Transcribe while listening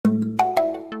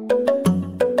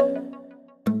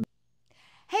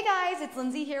guys, it's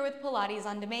Lindsay here with Pilates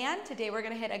on Demand. Today we're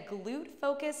gonna hit a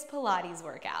glute-focused Pilates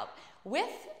workout with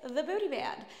the booty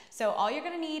band. So all you're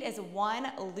gonna need is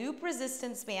one loop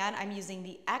resistance band. I'm using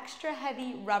the extra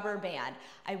heavy rubber band.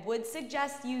 I would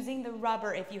suggest using the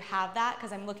rubber if you have that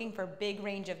because I'm looking for big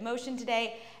range of motion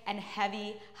today and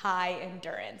heavy, high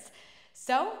endurance.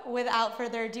 So without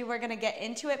further ado, we're gonna get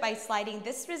into it by sliding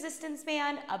this resistance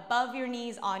band above your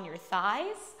knees on your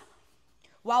thighs.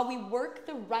 While we work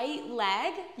the right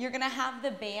leg, you're gonna have the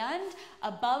band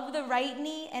above the right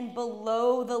knee and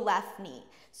below the left knee,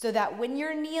 so that when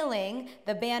you're kneeling,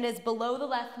 the band is below the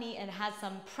left knee and has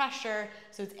some pressure,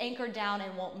 so it's anchored down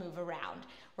and won't move around.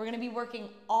 We're gonna be working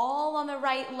all on the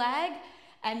right leg,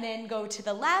 and then go to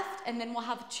the left, and then we'll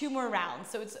have 2 more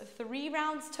rounds. So it's 3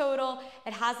 rounds total.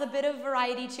 It has a bit of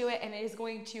variety to it, and it is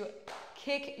going to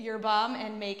kick your bum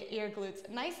and make your glutes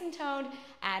nice and toned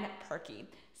and perky.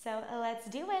 So let's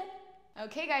do it.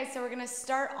 Okay guys, so we're gonna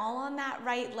start all on that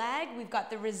right leg. We've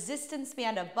got the resistance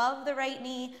band above the right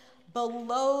knee,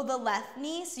 below the left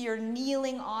knee. So you're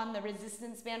kneeling on the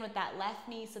resistance band with that left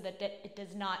knee so that it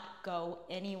does not go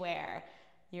anywhere.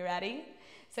 You ready?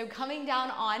 So coming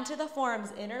down onto the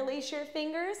forearms, interlace your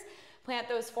fingers, plant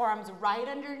those forearms right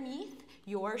underneath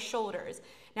your shoulders.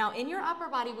 Now in your upper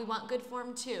body, we want good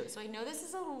form too. So I know this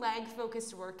is a leg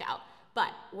focused workout,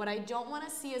 but what I don't want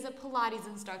to see as a Pilates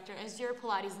instructor, as your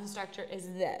Pilates instructor, is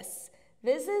this.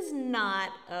 This is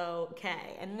not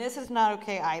okay, and this is not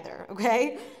okay either,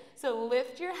 okay? So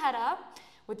lift your head up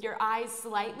with your eyes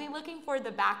slightly looking forward.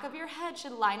 The back of your head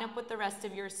should line up with the rest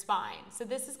of your spine. So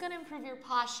this is going to improve your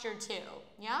posture too,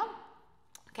 yeah?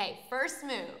 Okay, first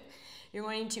move. You're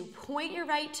going to point your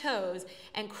right toes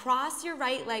and cross your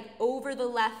right leg over the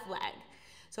left leg.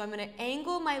 So I'm going to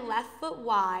angle my left foot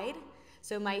wide.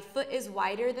 So my foot is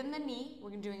wider than the knee. We're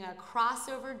doing a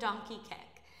crossover donkey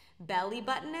kick. Belly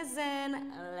button is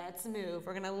in. Let's move.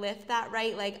 We're gonna lift that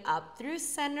right leg up through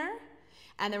center,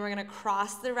 and then we're gonna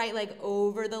cross the right leg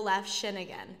over the left shin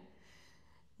again.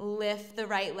 Lift the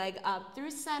right leg up through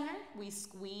center. We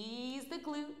squeeze the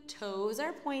glute, toes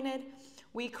are pointed.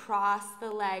 We cross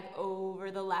the leg over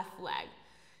the left leg.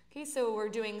 Okay, so we're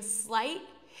doing slight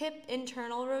hip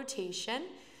internal rotation.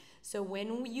 So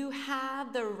when you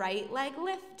have the right leg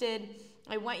lifted,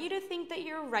 I want you to think that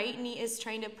your right knee is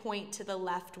trying to point to the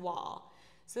left wall.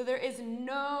 So there is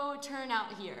no turn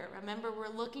out here. Remember, we're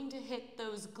looking to hit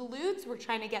those glutes. We're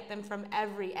trying to get them from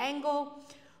every angle.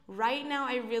 Right now,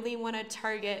 I really want to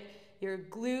target your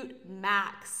glute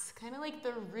max, kind of like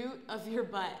the root of your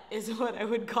butt is what I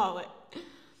would call it.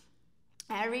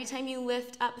 Every time you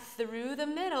lift up through the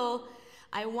middle,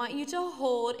 I want you to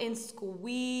hold and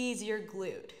squeeze your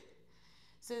glute.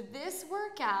 So this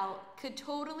workout could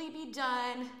totally be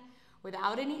done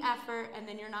without any effort, and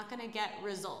then you're not gonna get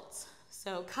results.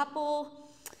 So a couple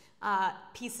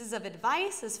pieces of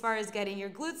advice as far as getting your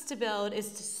glutes to build is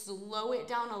to slow it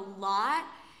down a lot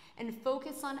and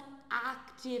focus on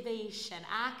activation,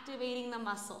 activating the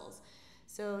muscles.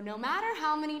 So no matter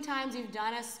how many times you've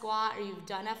done a squat or you've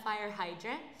done a fire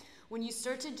hydrant, when you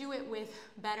start to do it with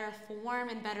better form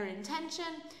and better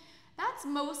intention, that's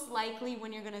most likely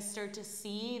when you're gonna start to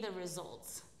see the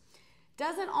results.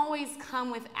 Doesn't always come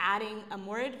with adding a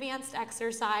more advanced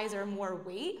exercise or more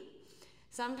weight.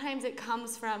 Sometimes it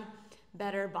comes from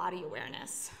better body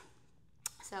awareness.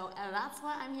 So that's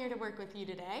what I'm here to work with you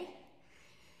today.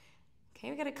 Okay,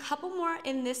 we got a couple more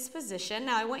in this position.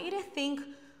 Now I want you to think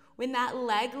when that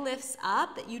leg lifts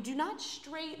up that you do not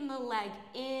straighten the leg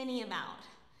any amount.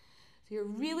 So you're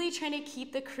really trying to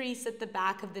keep the crease at the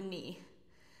back of the knee.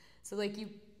 So like you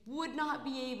would not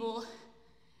be able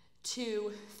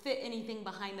to fit anything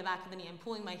behind the back of the knee. I'm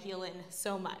pulling my heel in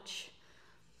so much.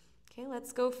 Okay,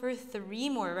 let's go for 3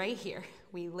 more right here.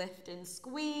 We lift and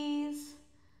squeeze.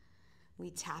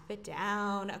 We tap it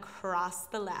down across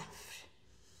the left.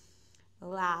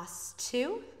 Last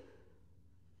 2.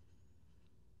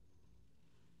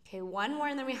 Okay, 1 more,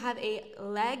 and then we have a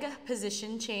leg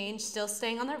position change, still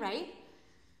staying on the right.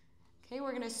 Okay,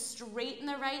 we're gonna straighten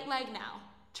the right leg now.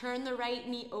 Turn the right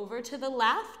knee over to the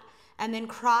left and then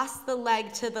cross the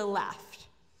leg to the left.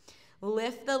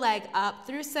 Lift the leg up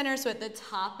through center so at the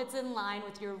top it's in line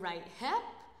with your right hip.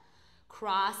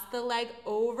 Cross the leg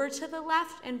over to the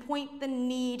left and point the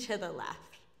knee to the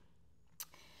left.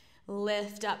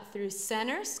 Lift up through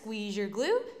center, squeeze your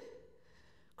glute.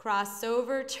 Cross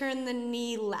over, turn the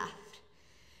knee left.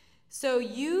 So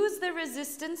use the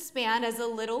resistance band as a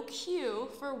little cue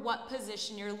for what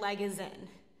position your leg is in.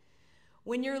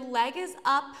 When your leg is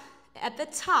up at the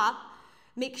top,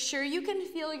 make sure you can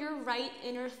feel your right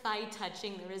inner thigh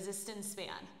touching the resistance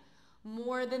band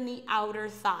more than the outer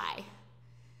thigh.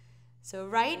 So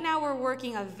right now we're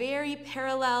working a very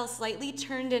parallel, slightly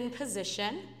turned in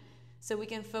position so we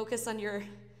can focus on your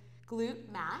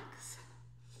glute max.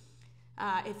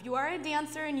 If you are a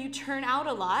dancer and you turn out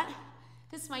a lot,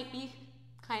 this might be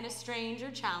kind of strange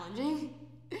or challenging,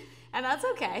 and that's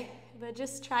okay, but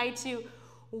just try to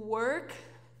work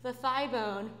the thigh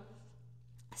bone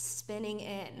spinning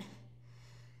in.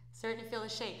 Starting to feel the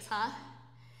shakes, huh?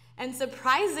 And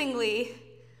surprisingly,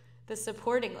 the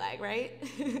supporting leg, right?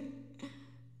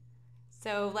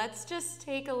 So let's just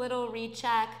take a little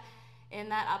recheck in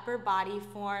that upper body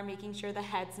form, making sure the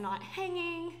head's not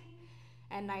hanging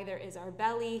and neither is our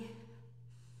belly.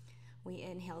 We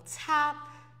inhale, tap,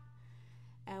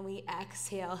 and we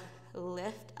exhale,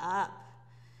 lift up.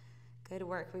 Good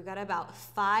work. We've got about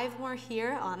 5 more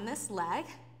here on this leg.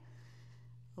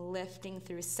 Lifting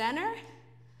through center,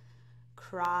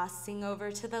 crossing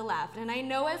over to the left. And I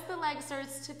know as the leg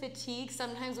starts to fatigue,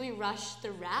 sometimes we rush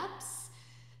the reps.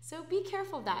 So be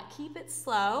careful of that. Keep it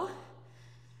slow.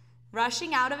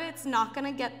 Rushing out of it's not going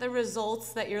to get the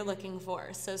results that you're looking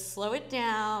for. So slow it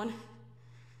down.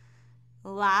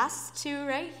 Last 2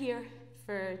 right here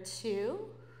for 2.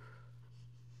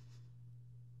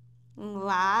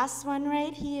 Last one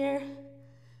right here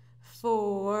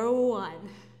for 1.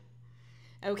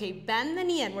 Okay, bend the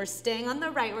knee in. We're staying on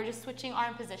the right. We're just switching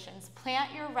arm positions.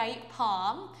 Plant your right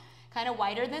palm kind of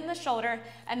wider than the shoulder,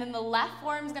 and then the left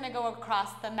forearm's going to go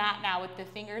across the mat now with the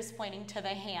fingers pointing to the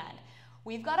hand.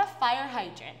 We've got a fire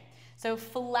hydrant. So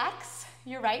flex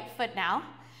your right foot now.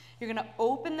 You're going to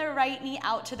open the right knee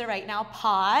out to the right. Now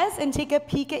pause and take a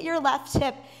peek at your left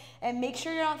hip and make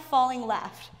sure you're not falling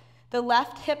left. The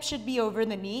left hip should be over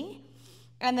the knee,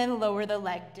 and then lower the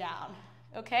leg down,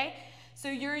 okay? So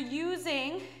you're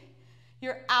using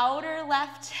your outer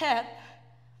left hip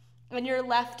and your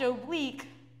left oblique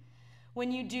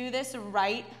when you do this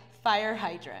right fire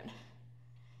hydrant.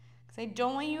 Because I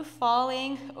don't want you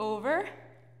falling over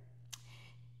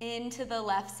into the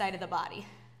left side of the body.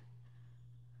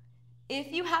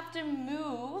 If you have to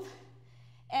move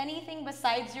anything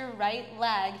besides your right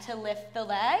leg to lift the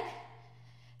leg,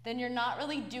 then you're not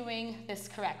really doing this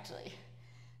correctly.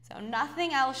 So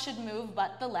nothing else should move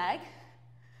but the leg.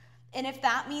 And if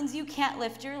that means you can't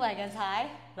lift your leg as high,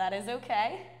 that is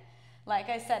okay. Like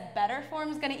I said, better form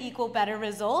is going to equal better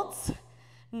results.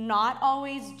 Not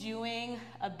always doing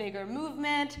a bigger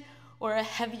movement or a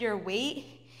heavier weight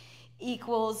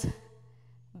equals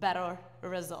better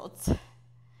results.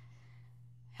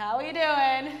 How are we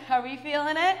doing? Are we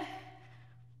feeling it?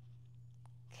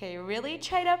 Okay, really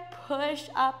try to push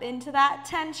up into that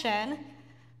tension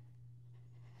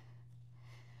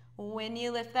when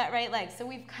you lift that right leg. So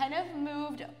we've kind of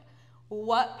moved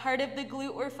what part of the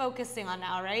glute we're focusing on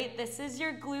now, right? This is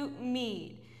your glute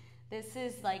med. This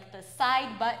is like the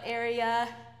side butt area.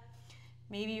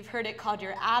 Maybe you've heard it called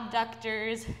your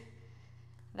abductors.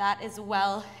 That as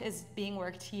well is being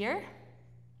worked here.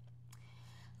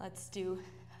 Let's do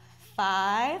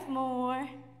 5 more.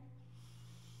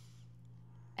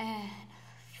 And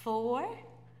 4.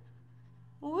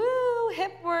 Woo,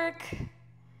 hip work.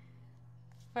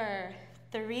 For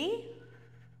 3.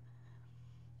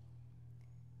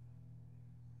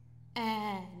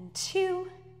 And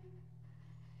 2.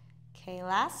 Okay,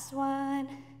 last one.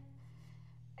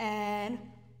 And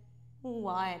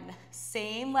 1.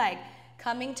 Same leg.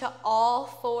 Coming to all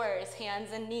 4s, hands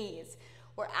and knees.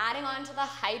 We're adding on to the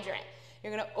hydrant.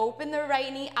 You're going to open the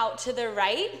right knee out to the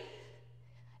right.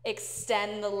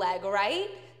 Extend the leg right.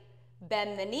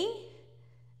 Bend the knee.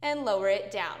 And lower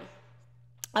it down.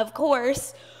 Of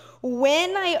course,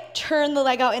 when I turn the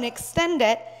leg out and extend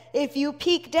it, if you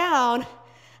peek down,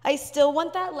 I still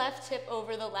want that left hip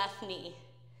over the left knee.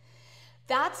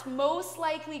 That's most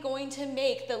likely going to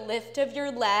make the lift of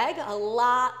your leg a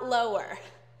lot lower.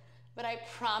 But I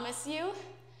promise you,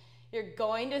 you're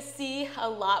going to see a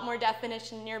lot more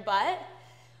definition in your butt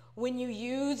when you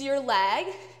use your leg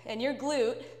and your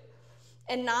glute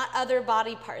and not other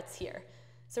body parts here.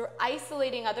 So we're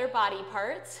isolating other body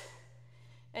parts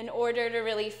in order to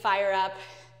really fire up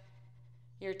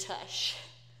your tush.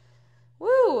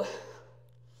 Woo!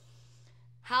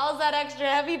 How's that extra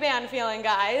heavy band feeling,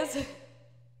 guys?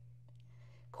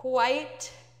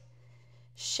 Quite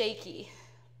shaky.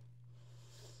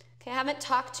 Okay, I haven't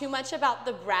talked too much about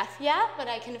the breath yet, but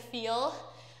I can feel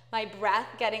my breath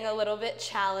getting a little bit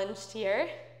challenged here.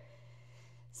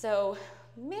 So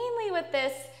mainly with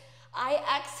this, I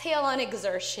exhale on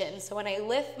exertion. So when I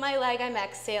lift my leg, I'm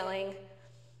exhaling,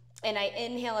 and I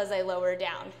inhale as I lower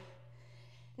down.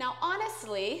 Now,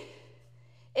 honestly,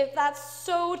 if that's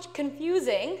so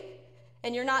confusing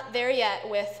and you're not there yet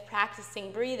with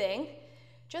practicing breathing,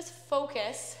 just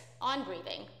focus on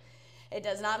breathing. It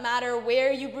does not matter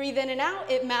where you breathe in and out.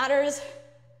 It matters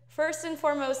first and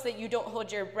foremost that you don't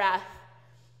hold your breath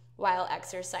while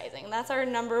exercising. That's our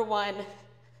number one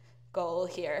goal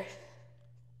here.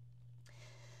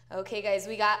 Okay, guys,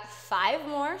 we got 5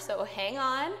 more, so hang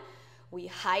on. We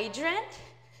hydrant,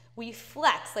 we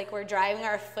flex like we're driving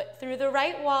our foot through the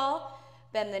right wall,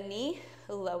 bend the knee,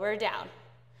 lower down.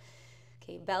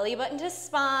 Okay, belly button to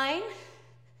spine.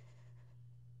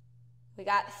 We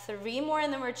got 3 more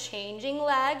and then we're changing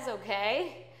legs,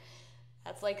 okay?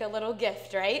 That's like a little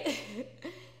gift, right?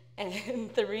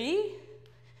 And 3.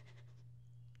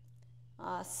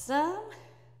 Awesome.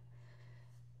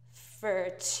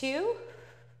 For 2.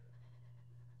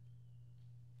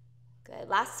 Good,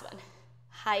 last one.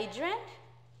 Hydrant,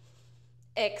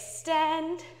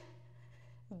 extend,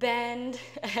 bend,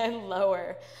 and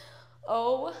lower.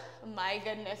 Oh my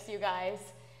goodness, you guys.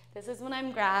 This is when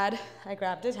I'm glad I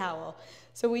grabbed a towel.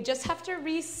 So we just have to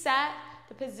reset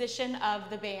the position of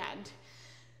the band.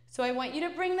 So I want you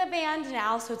to bring the band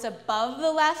now so it's above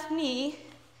the left knee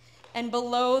and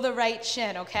below the right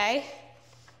shin, okay?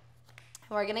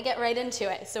 We're gonna get right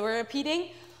into it. So we're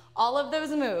repeating all of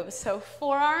those moves. So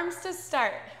forearms to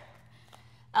start.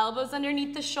 Elbows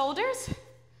underneath the shoulders.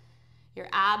 Your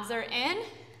abs are in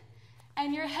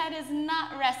and your head is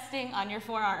not resting on your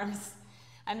forearms.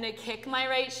 I'm gonna kick my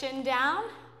right shin down,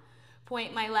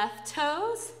 point my left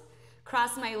toes,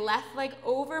 cross my left leg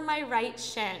over my right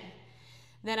shin.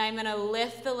 Then I'm gonna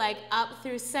lift the leg up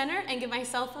through center and give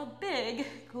myself a big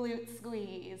glute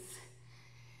squeeze.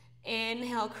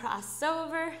 Inhale, cross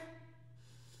over.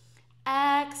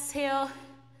 Exhale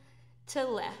to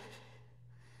lift.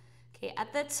 Okay,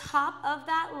 at the top of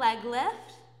that leg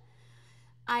lift,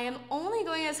 I am only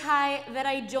going as high that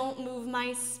I don't move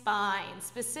my spine,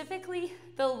 specifically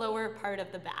the lower part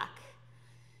of the back.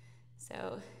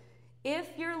 So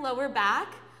if your lower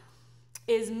back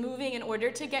is moving in order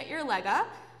to get your leg up,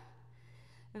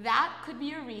 that could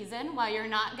be a reason why you're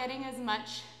not getting as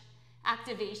much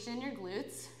activation in your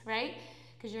glutes, right?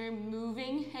 Because you're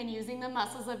moving and using the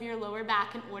muscles of your lower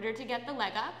back in order to get the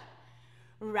leg up,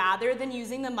 rather than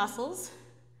using the muscles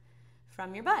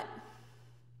from your butt.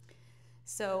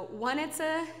 So 1, it's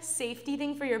a safety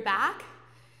thing for your back,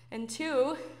 and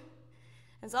 2,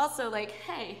 it's also like,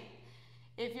 hey,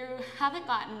 if you haven't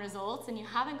gotten results and you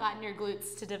haven't gotten your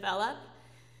glutes to develop,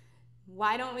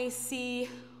 why don't we see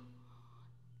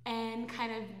and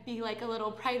kind of be like a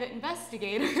little private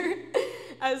investigator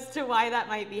as to why that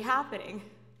might be happening.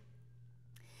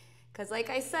 Because like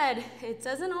I said, it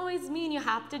doesn't always mean you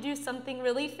have to do something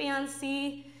really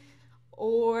fancy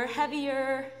or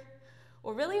heavier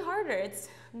or really harder. It's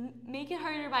make it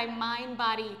harder by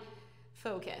mind-body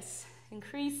focus.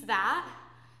 Increase that,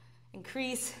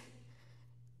 increase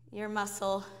your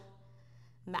muscle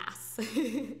mass.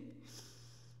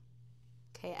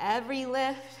 Okay, every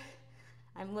lift,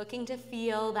 I'm looking to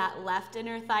feel that left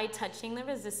inner thigh touching the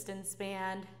resistance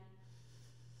band.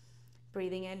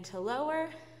 Breathing in to lower,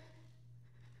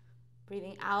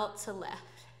 breathing out to lift.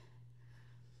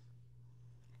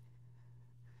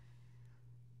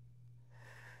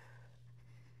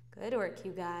 Good work,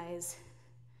 you guys.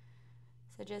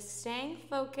 So just staying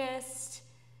focused.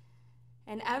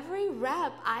 And every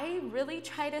rep, I really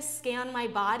try to scan my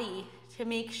body to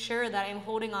make sure that I'm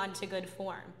holding on to good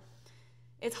form.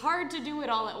 It's hard to do it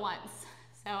all at once.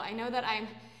 So I know that I'm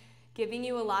giving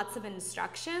you lots of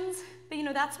instructions, but you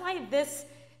know, that's why this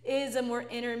is a more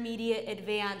intermediate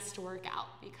advanced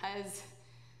workout, because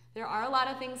there are a lot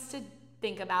of things to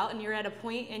think about, and you're at a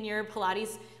point in your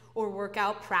Pilates or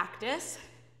workout practice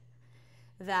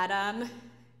that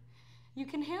you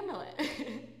can handle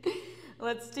it.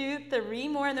 Let's do 3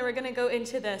 more, and then we're gonna go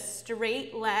into the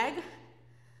straight leg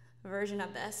version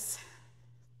of this.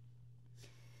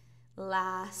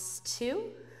 Last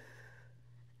 2.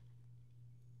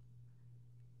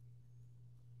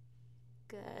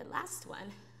 Good, last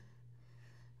one.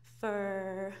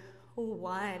 For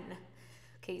 1.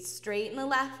 Okay, straighten the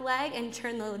left leg and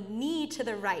turn the knee to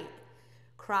the right.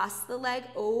 Cross the leg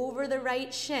over the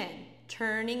right shin,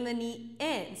 turning the knee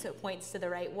in so it points to the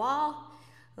right wall.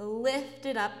 Lift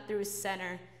it up through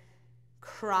center.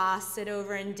 Cross it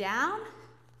over and down.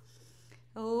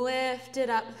 Lift it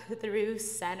up through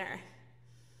center.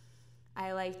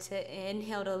 I like to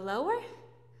inhale to lower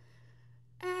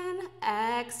and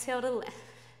exhale to lift.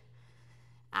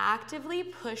 Actively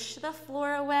push the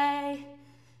floor away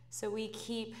so we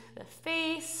keep the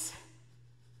face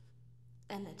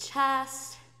and the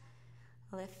chest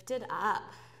lifted up.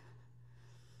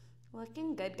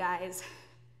 Looking good, guys.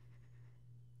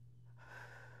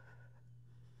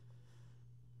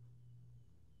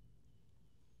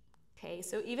 Okay,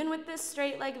 so even with this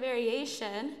straight leg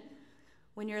variation,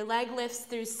 when your leg lifts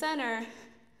through center,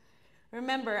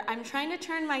 remember, I'm trying to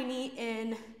turn my knee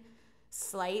in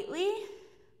slightly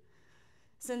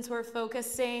since we're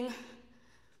focusing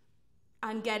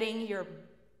on getting your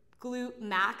glute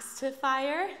max to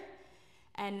fire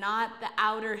and not the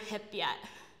outer hip yet.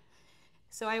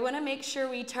 So I want to make sure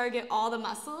we target all the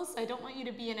muscles. I don't want you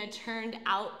to be in a turned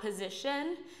out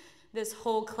position this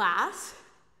whole class.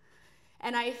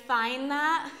 And I find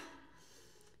that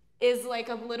is like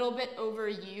a little bit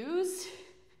overused,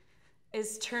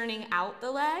 is turning out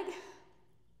the leg.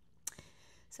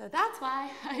 So that's why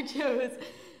I chose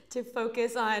to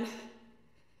focus on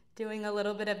doing a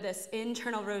little bit of this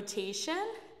internal rotation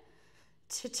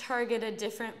to target a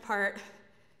different part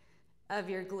of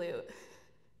your glute.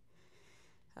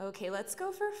 Okay, let's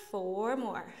go for 4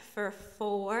 more. For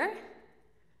 4,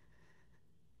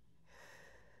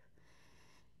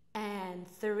 and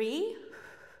 3,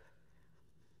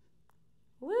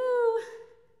 woo,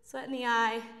 sweat in the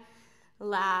eye,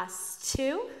 last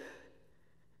 2,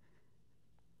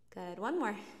 good, 1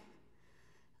 more,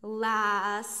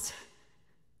 last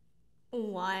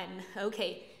 1.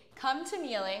 Okay, come to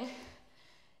kneeling.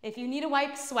 If you need to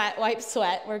wipe sweat, wipe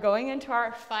sweat. We're going into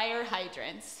our fire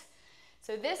hydrants.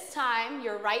 So this time,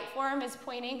 your right forearm is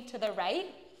pointing to the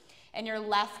right, and your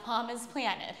left palm is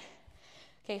planted.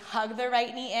 Okay, hug the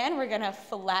right knee in. We're gonna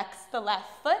flex the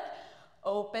left foot,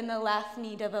 open the left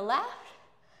knee to the left,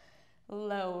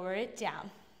 lower it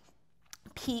down.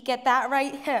 Peek at that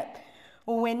right hip.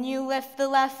 When you lift the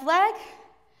left leg,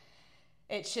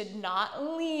 it should not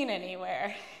lean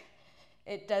anywhere.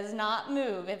 It does not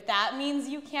move. If that means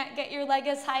you can't get your leg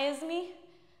as high as me,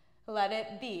 let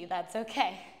it be, that's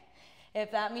okay.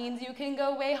 If that means you can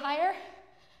go way higher,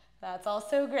 that's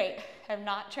also great. I'm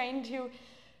not trying to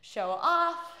show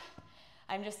off.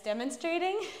 I'm just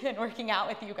demonstrating and working out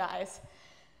with you guys.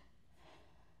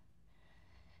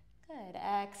 Good,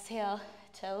 exhale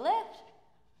to lift.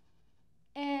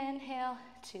 Inhale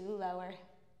to lower.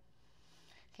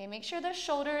 Okay, make sure the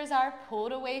shoulders are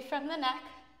pulled away from the neck.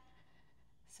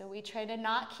 So we try to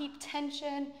not keep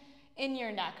tension in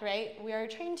your neck, right? We are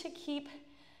trying to keep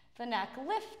the neck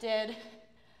lifted,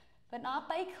 but not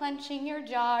by clenching your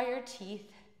jaw or your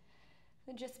teeth.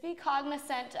 So just be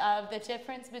cognizant of the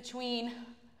difference between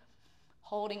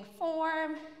holding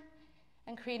form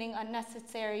and creating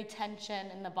unnecessary tension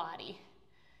in the body.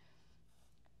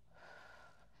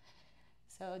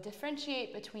 So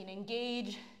differentiate between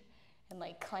engage and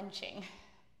like clenching.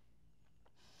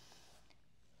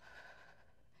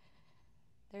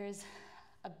 There's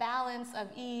a balance of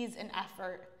ease and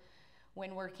effort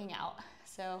when working out.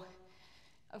 So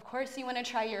of course you want to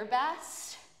try your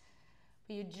best,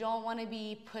 but you don't want to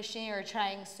be pushing or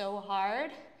trying so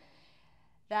hard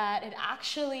that it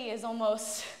actually is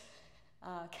almost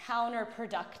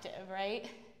counterproductive, right?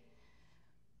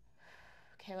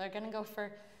 Okay, we're gonna go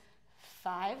for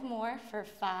 5 more. For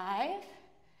 5.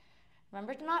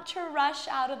 Remember not to rush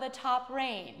out of the top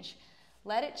range.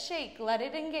 Let it shake, let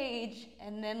it engage,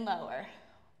 and then lower.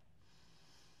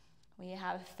 We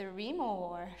have 3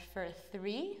 more. For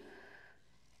 3.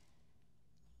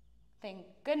 Thank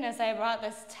goodness I brought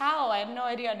this towel. I had no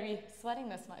idea I'd be sweating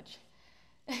this much.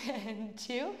 And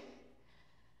 2.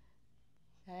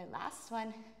 Good, last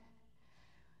one.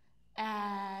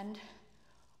 And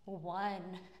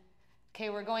 1. Okay,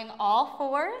 we're going all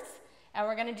 4s, and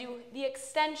we're gonna do the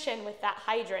extension with that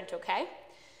hydrant, okay?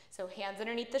 So hands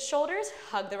underneath the shoulders,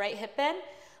 hug the right hip in,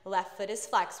 left foot is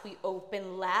flexed. We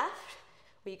open left,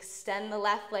 we extend the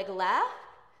left leg left,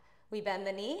 we bend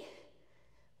the knee,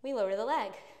 we lower the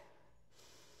leg.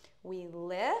 We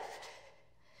lift,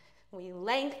 we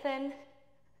lengthen,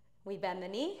 we bend the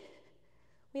knee,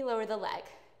 we lower the leg.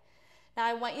 Now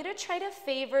I want you to try to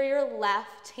favor your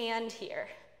left hand here.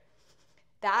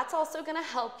 That's also gonna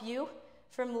help you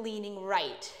from leaning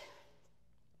right.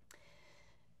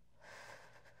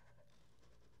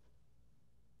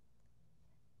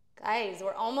 Guys,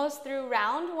 we're almost through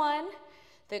round 1.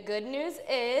 The good news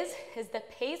is the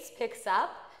pace picks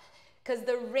up because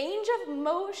the range of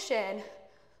motion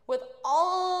with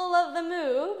all of the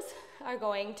moves are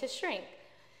going to shrink.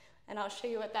 And I'll show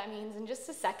you what that means in just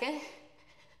a second.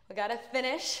 We gotta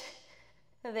finish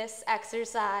this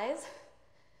exercise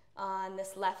on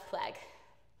this left leg.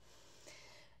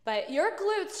 But your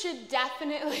glutes should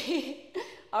definitely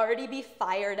already be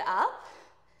fired up.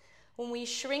 When we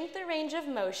shrink the range of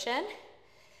motion,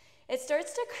 it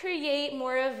starts to create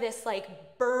more of this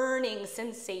like burning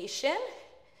sensation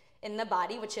in the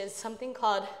body, which is something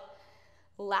called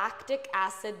lactic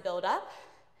acid buildup.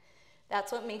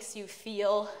 That's what makes you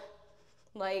feel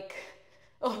like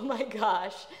Oh my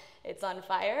gosh, it's on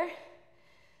fire.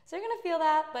 So you're gonna feel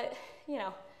that, but you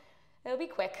know, it'll be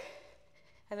quick.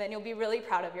 And then you'll be really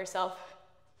proud of yourself.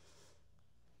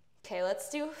 Okay, let's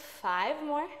do 5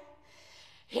 more.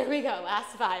 Here we go,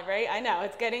 last 5, right? I know,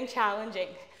 it's getting challenging.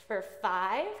 For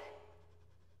 5,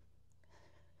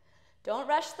 don't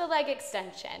rush the leg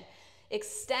extension.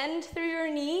 Extend through your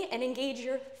knee and engage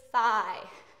your thigh.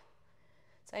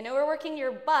 So I know we're working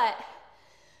your butt,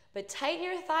 but tighten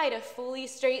your thigh to fully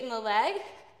straighten the leg.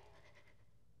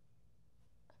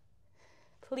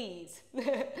 Please.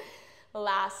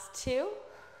 Last 2.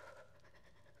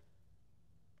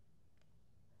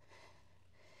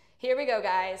 Here we go,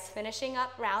 guys. Finishing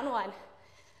up round 1.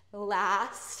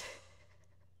 Last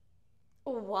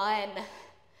 1.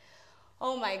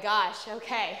 Oh my gosh,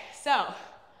 okay. So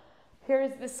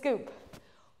here's the scoop.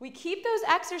 We keep those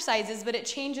exercises, but it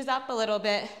changes up a little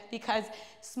bit because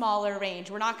smaller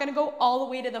range. We're not gonna go all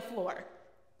the way to the floor.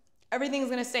 Everything's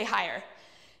gonna stay higher.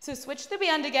 So switch the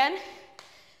band again.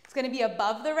 It's gonna be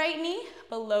above the right knee,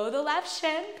 below the left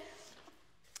shin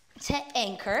to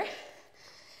anchor.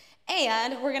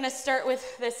 And we're gonna start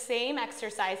with the same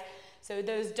exercise. So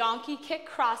those donkey kick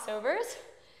crossovers,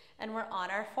 and we're on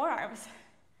our forearms.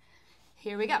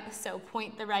 Here we go. So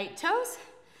point the right toes,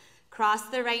 cross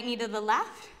the right knee to the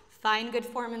left, find good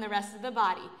form in the rest of the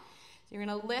body. So you're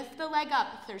gonna lift the leg up.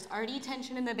 If there's already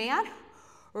tension in the band,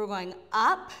 we're going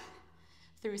up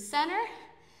through center,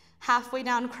 halfway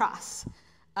down cross.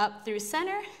 Up through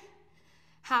center,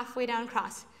 halfway down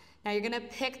cross. Now you're gonna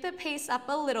pick the pace up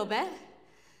a little bit.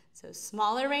 So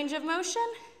smaller range of motion,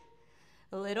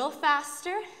 a little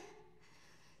faster,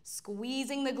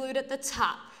 squeezing the glute at the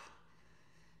top.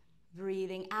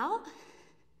 Breathing out,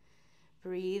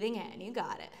 breathing in, you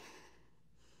got it.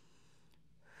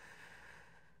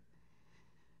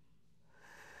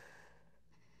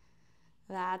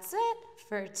 That's it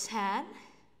for 10,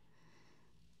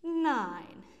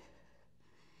 9,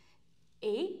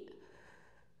 8,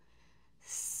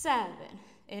 7.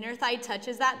 Inner thigh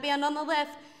touches that band on the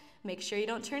lift. Make sure you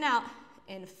don't turn out.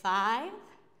 In 5,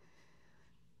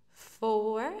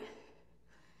 4,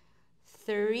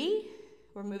 3,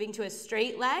 we're moving to a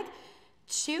straight leg.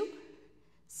 2,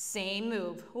 same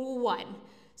move. 1,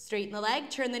 straighten the leg,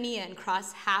 turn the knee in,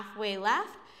 cross halfway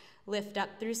left, lift up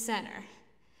through center.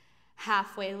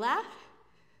 Halfway left,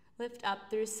 lift up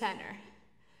through center.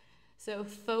 So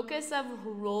focus of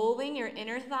rolling your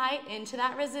inner thigh into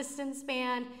that resistance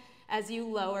band as you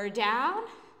lower down,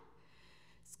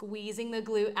 squeezing the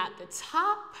glute at the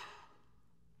top.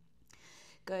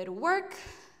 Good work.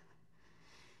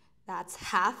 That's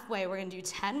halfway. We're gonna do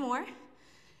 10 more.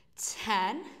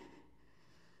 10,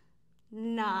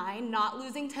 9, not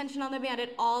losing tension on the band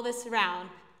at all this round.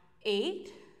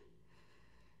 8,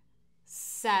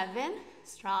 7,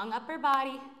 strong upper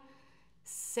body.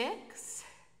 6,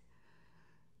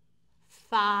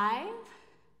 5,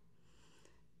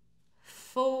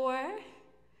 4,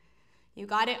 you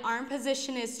got it. Arm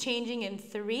position is changing in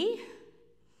 3,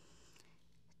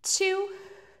 2,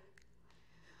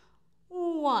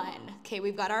 1. Okay,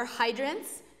 we've got our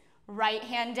hydrants. Right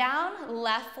hand down,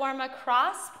 left forearm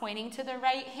across, pointing to the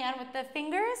right hand with the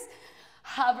fingers.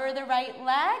 Hover the right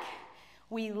leg.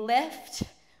 We lift,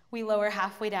 we lower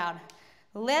halfway down.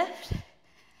 Lift,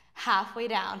 halfway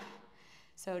down.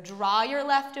 So draw your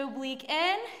left oblique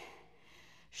in.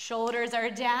 Shoulders are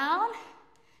down.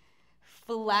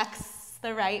 Flex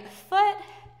the right foot.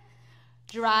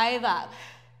 Drive up.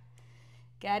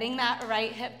 Getting that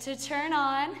right hip to turn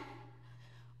on.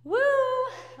 Woo!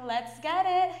 Let's get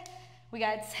it. We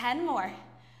got 10 more.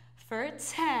 For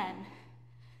 10,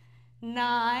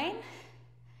 9,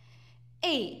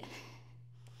 8,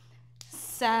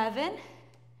 7,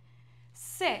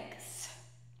 6,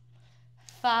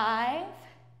 5,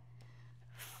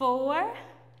 4,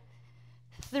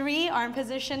 3, arm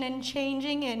position and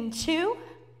changing in 2,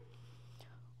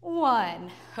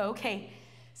 1. Okay,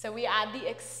 so we add the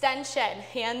extension,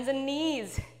 hands and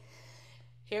knees.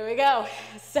 Here we go.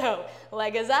 So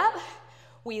leg is up,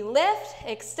 we lift,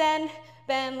 extend,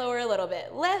 bend, lower a little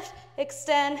bit. Lift,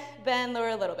 extend, bend, lower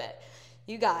a little bit.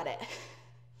 You got it.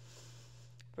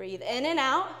 Breathe in and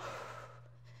out.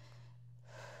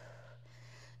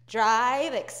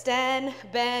 Drive, extend,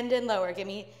 bend, and lower. Give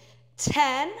me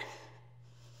 10,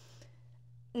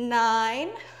 9,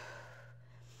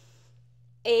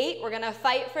 8. We're gonna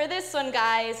fight for this one,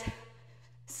 guys.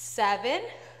 7.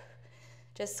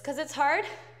 Just because it's hard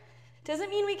doesn't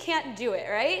mean we can't do it,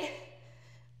 right?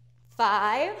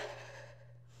 5,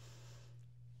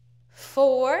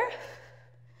 4,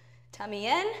 tummy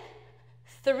in,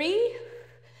 3,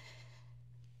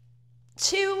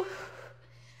 2,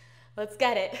 Let's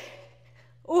get it.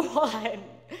 1.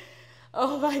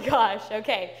 Oh my gosh,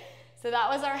 okay. So that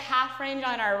was our half range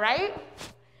on our right.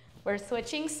 We're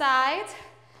switching sides.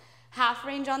 Half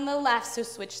range on the left, so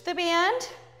switch the band.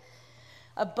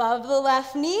 Above the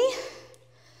left knee,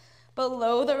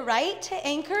 below the right to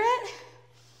anchor it,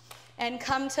 and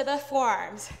come to the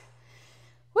forearms.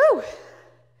 Woo!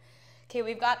 Okay,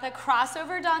 we've got the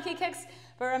crossover donkey kicks,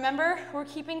 but remember, we're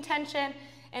keeping tension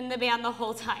in the band the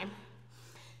whole time.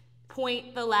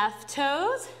 Point the left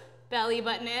toes, belly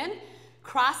button in,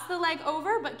 cross the leg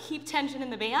over, but keep tension in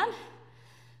the band.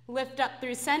 Lift up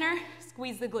through center,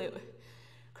 squeeze the glute.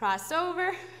 Cross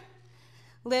over,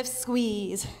 lift,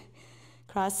 squeeze.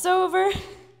 Cross over,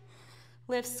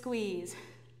 lift, squeeze.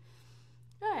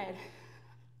 Good.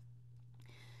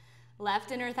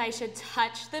 Left inner thigh should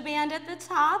touch the band at the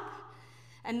top,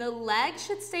 and the leg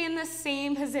should stay in the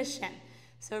same position.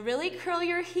 So really curl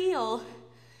your heel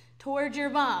towards your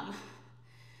bum.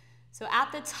 So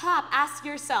at the top, ask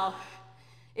yourself,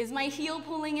 is my heel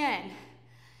pulling in?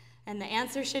 And the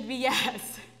answer should be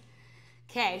yes.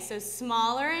 Okay, so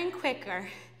smaller and quicker.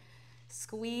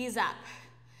 Squeeze up.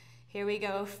 Here we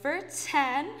go for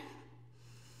 10,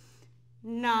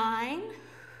 9,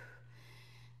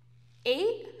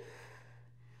 8,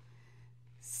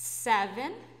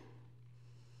 7,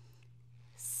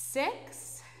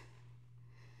 6,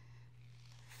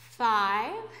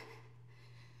 5,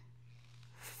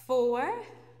 4,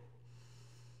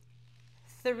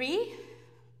 3,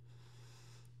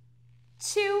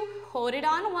 2, hold it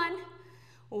on 1.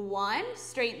 1,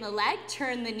 straighten the leg,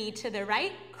 turn the knee to the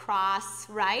right, cross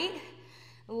right,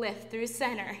 lift through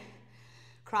center.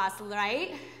 Cross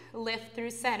right, lift through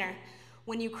center.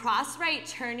 When you cross right,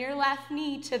 turn your left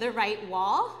knee to the right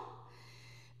wall.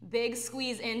 Big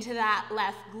squeeze into that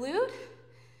left glute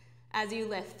as you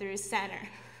lift through center.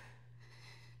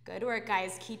 Good work,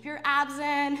 guys. Keep your abs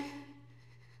in.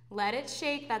 Let it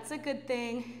shake. That's a good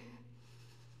thing.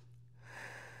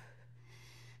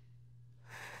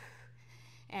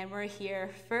 And we're here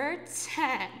for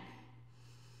 10,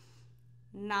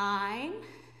 9,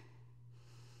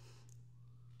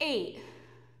 8,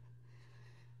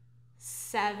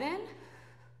 7,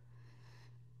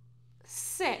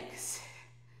 6,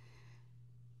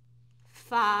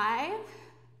 5,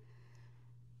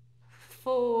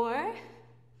 4,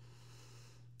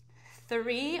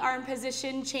 3, arm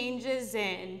position changes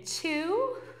in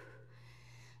 2,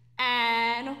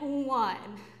 and 1.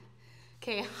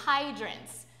 Okay,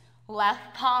 hydrants.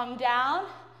 Left palm down,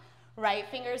 right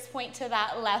fingers point to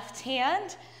that left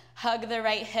hand, hug the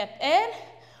right hip in.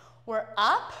 We're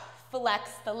up,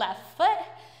 flex the left foot,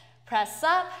 press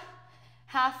up,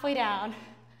 halfway down,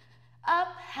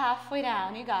 up, halfway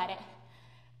down, you got it.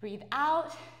 Breathe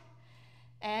out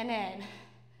and in.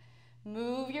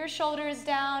 Move your shoulders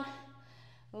down,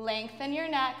 lengthen your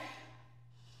neck.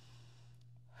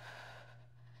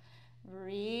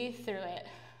 Breathe through it.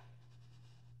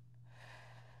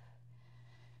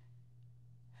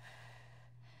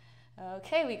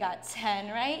 Okay, we got 10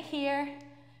 right here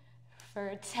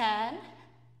for 10,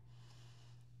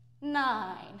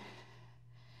 9,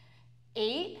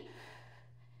 8,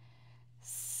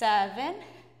 7,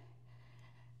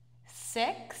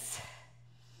 6,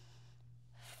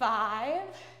 5,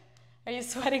 are you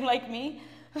sweating like me?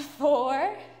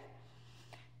 4,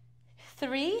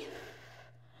 3,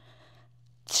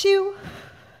 2,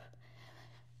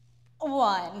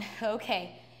 1.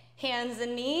 Okay, hands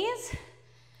and knees.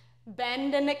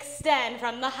 Bend and extend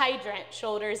from the hydrant.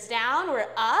 Shoulders down, we're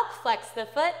up, flex the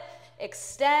foot,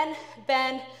 extend,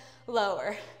 bend,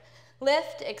 lower.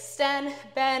 Lift, extend,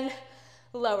 bend,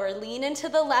 lower. Lean into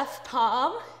the left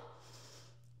palm.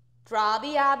 Draw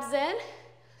the abs in.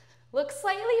 Look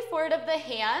slightly forward of the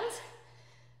hands.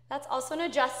 That's also an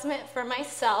adjustment for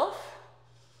myself.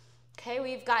 Okay,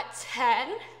 we've got 10.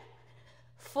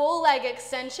 Full leg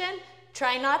extension.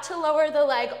 Try not to lower the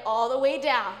leg all the way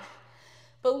down.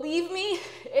 Believe me,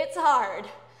 it's hard,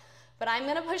 but I'm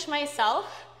gonna push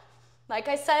myself. Like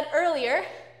I said earlier,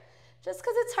 just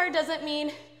because it's hard doesn't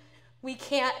mean we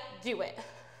can't do it.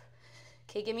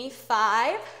 Okay, give me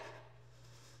 5,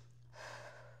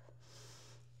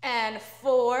 and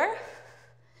 4,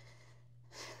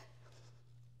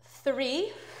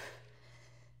 3,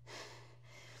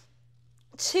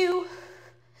 2,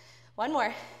 one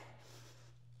more,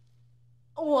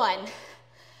 1.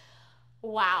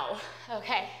 Wow,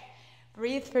 okay,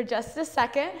 breathe for just a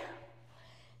second.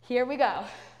 Here we go.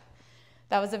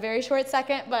 That was a very short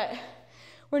second, but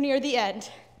we're near the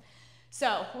end.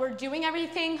 So we're doing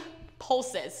everything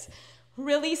pulses.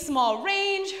 Really small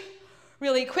range,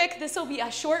 really quick. This will be a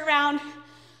short round,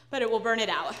 but it will burn it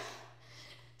out.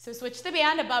 So switch the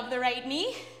band above the right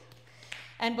knee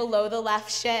and below the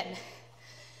left shin.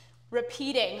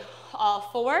 Repeating all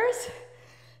fours.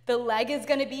 The leg is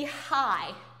gonna be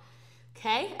high.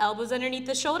 Okay, elbows underneath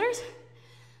the shoulders.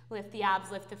 Lift the abs,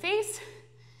 lift the face.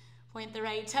 Point the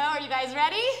right toe. Are you guys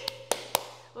ready?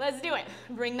 Let's do it.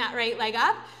 Bring that right leg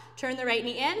up. Turn the right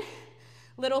knee in.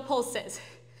 Little pulses.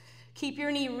 Keep your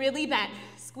knee really bent.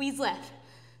 Squeeze lift.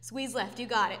 Squeeze lift. You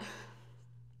got it.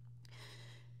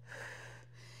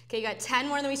 Okay, you got 10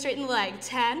 more, then we straighten the leg.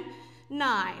 10,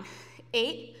 9,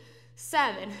 8,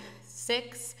 7,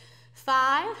 6,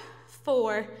 5,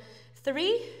 4,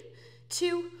 3,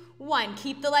 2, 1.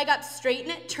 Keep the leg up,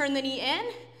 straighten it, turn the knee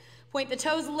in, point the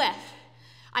toes, lift.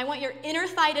 I want your inner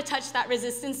thigh to touch that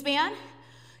resistance band.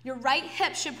 Your right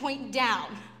hip should point down.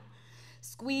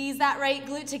 Squeeze that right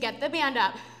glute to get the band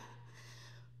up.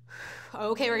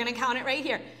 Okay, we're gonna count it right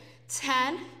here.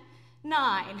 10,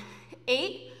 9,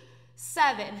 8,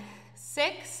 7,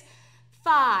 6,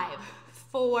 5,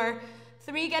 4,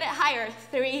 3, get it higher.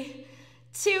 3,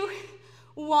 2,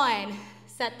 1.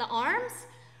 Set the arms,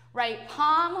 right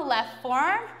palm, left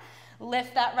forearm.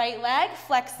 Lift that right leg,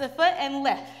 flex the foot, and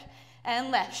lift. And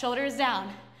lift, shoulders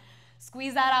down.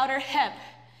 Squeeze that outer hip.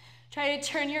 Try to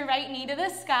turn your right knee to the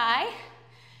sky.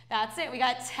 That's it, we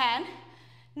got 10,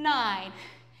 9,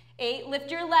 8, lift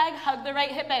your leg, hug the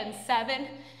right hip in. 7,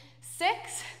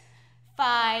 6,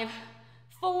 5,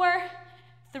 4,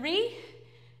 3,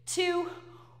 2,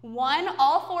 1.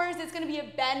 All fours, it's gonna be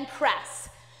a bend press.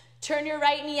 Turn your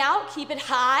right knee out, keep it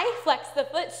high, flex the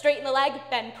foot, straighten the leg,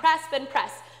 bend press, bend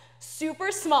press.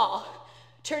 Super small.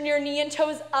 Turn your knee and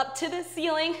toes up to the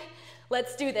ceiling.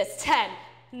 Let's do this. 10,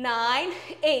 9,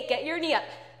 8, get your knee up.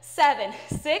 7,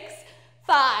 6,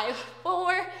 5,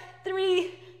 4,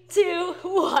 3, 2,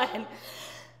 1.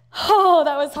 Oh,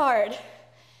 that was hard.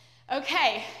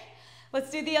 Okay, let's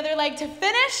do the other leg to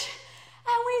finish,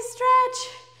 and we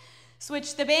stretch.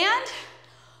 Switch the band,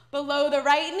 below the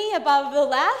right knee, above the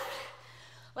left.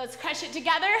 Let's crush it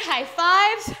together, high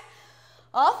fives,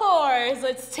 all fours.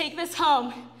 Let's take this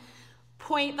home.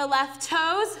 Point the left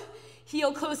toes,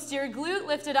 heel close to your glute,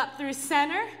 lift it up through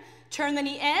center, turn the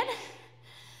knee in,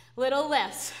 little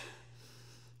lifts.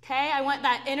 Okay, I want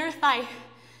that inner thigh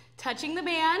touching the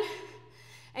band,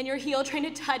 and your heel trying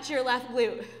to touch your left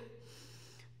glute.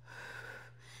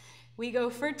 We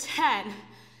go for 10,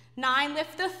 9,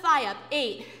 lift the thigh up,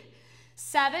 8,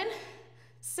 7,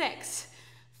 6,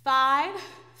 5,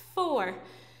 4,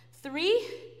 3,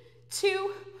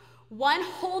 2, 1.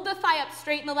 Hold the thigh up,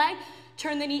 straighten the leg,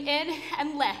 turn the knee in,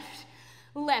 and lift.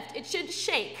 Lift, it should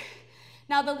shake.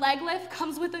 Now the leg lift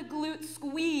comes with a glute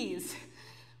squeeze.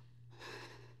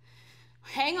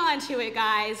 Hang on to it,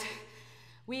 guys.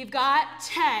 We've got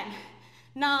 10,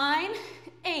 9,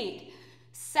 8,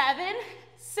 7,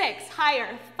 6,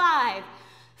 higher, 5,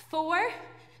 4,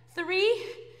 3,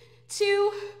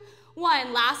 2,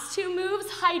 1. Last two moves,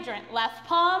 hydrant. Left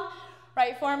palm,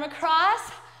 right forearm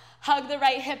across, hug the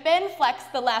right hip in, flex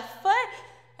the left foot,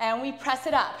 and we press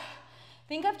it up.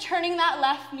 Think of turning that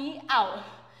left knee out,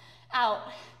 out,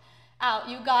 out.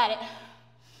 You got it.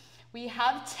 We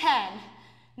have 10,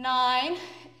 9,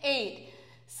 8,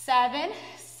 7,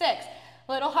 6.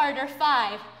 A little harder.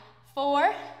 5,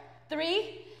 4,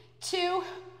 3, 2,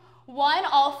 1.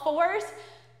 All fours.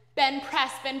 Bend,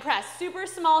 press, bend, press. Super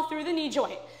small through the knee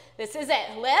joint. This is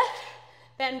it. Lift,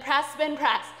 bend, press, bend,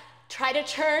 press. Try to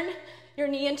turn your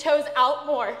knee and toes out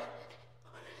more.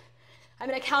 I'm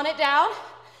going to count it down.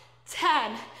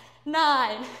 10,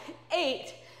 9,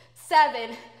 8,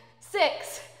 7,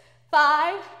 6,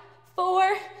 5,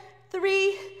 4,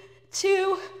 3,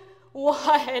 2,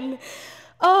 1.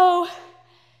 Oh,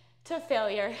 to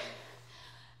failure.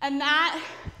 And that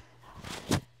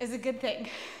is a good thing.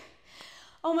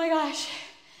 Oh my gosh,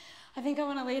 I think I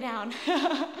want to lay down.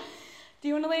 Do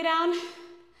you want to lay down?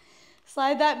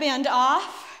 Slide that band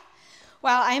off.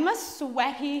 Wow, I'm a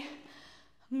sweaty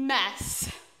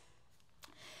mess.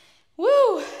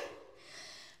 Woo!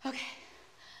 Okay,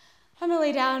 I'm gonna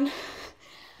lay down.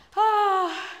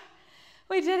 Ah,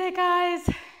 we did it, guys.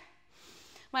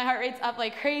 My heart rate's up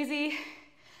like crazy.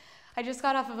 I just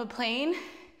got off of a plane,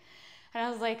 and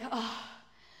I was like, oh,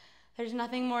 there's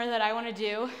nothing more that I want to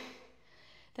do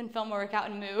than film a workout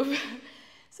and move.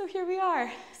 So here we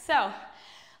are. So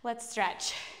let's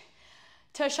stretch.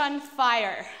 Tush on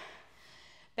fire.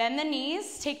 Bend the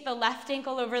knees, take the left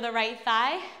ankle over the right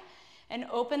thigh, and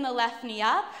open the left knee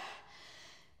up.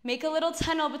 Make a little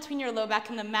tunnel between your low back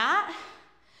and the mat.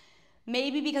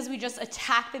 Maybe because we just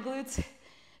attacked the glutes,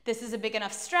 this is a big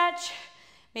enough stretch.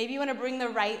 Maybe you want to bring the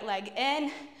right leg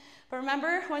in. But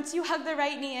remember, once you hug the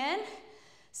right knee in,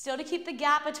 Still to keep the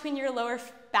gap between your lower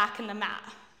back and the mat.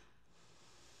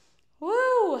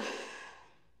 Woo!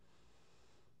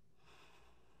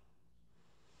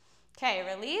 Okay,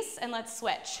 release and let's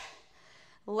switch.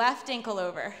 Left ankle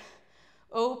over.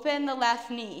 Open the left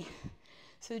knee.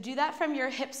 So do that from your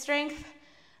hip strength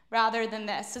rather than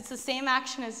this. It's the same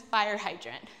action as fire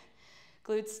hydrant.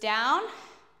 Glutes down.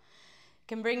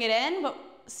 Can bring it in, but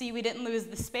see we didn't lose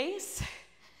the space.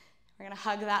 We're gonna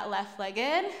hug that left leg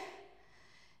in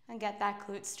and get that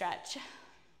glute stretch.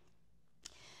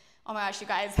 Oh my gosh, you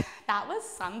guys, that was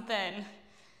something.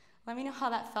 Let me know how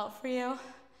that felt for you.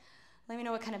 Let me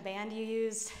know what kind of band you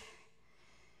used.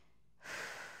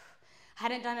 I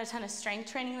hadn't done a ton of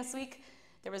strength training this week.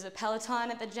 There was a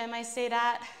Peloton at the gym I stayed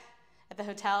at the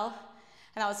hotel,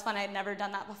 and that was fun. I had never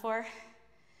done that before.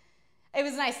 It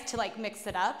was nice to like mix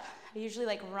it up. I usually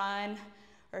like run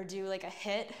or do like a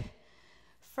HIIT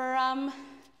for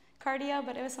cardio,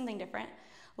 but it was something different.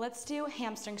 Let's do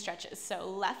hamstring stretches. So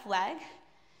left leg,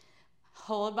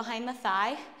 hold behind the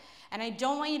thigh, and I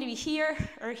don't want you to be here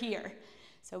or here.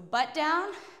 So butt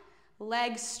down,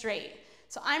 legs straight.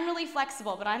 So I'm really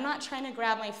flexible, but I'm not trying to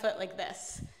grab my foot like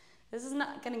this. This is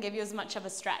not gonna give you as much of a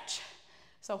stretch.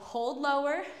 So hold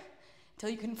lower until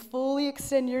you can fully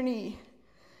extend your knee.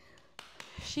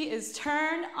 She is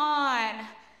turned on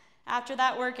after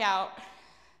that workout.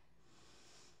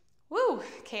 Woo,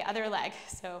 okay, other leg.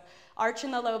 So arch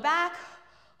in the low back,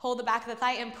 hold the back of the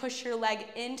thigh and push your leg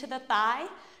into the thigh.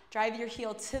 Drive your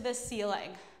heel to the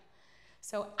ceiling.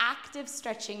 So active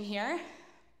stretching here,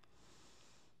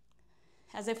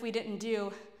 as if we didn't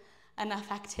do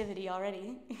enough activity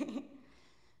already.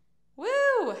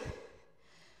 Woo!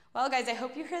 Well, guys, I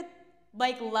hope you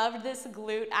loved this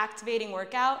glute activating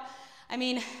workout. I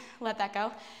mean, let that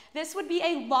go. This would be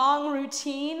a long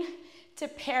routine to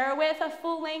pair with a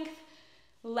full length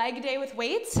leg day with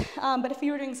weights. But if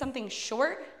you were doing something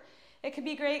short, it could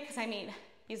be great because I mean,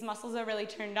 these muscles are really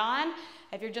turned on.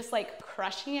 If you're just like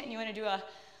crushing it and you want to do a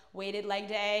weighted leg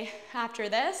day after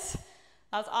this,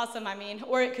 that's awesome. I mean,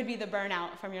 or it could be the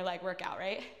burnout from your leg workout,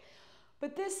 right?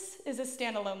 But this is a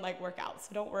standalone leg workout,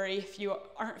 so don't worry if you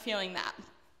aren't feeling that.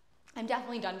 I'm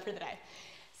definitely done for the day.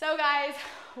 So guys,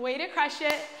 way to crush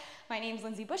it. My name's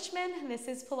Lindsay Bushman. This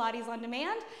is Pilates on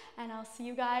Demand, and I'll see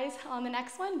you guys on the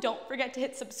next one. Don't forget to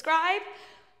hit subscribe,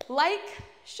 like,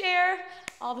 share,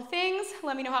 all the things.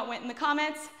 Let me know how it went in the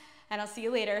comments, and I'll see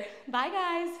you later. Bye,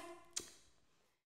 guys.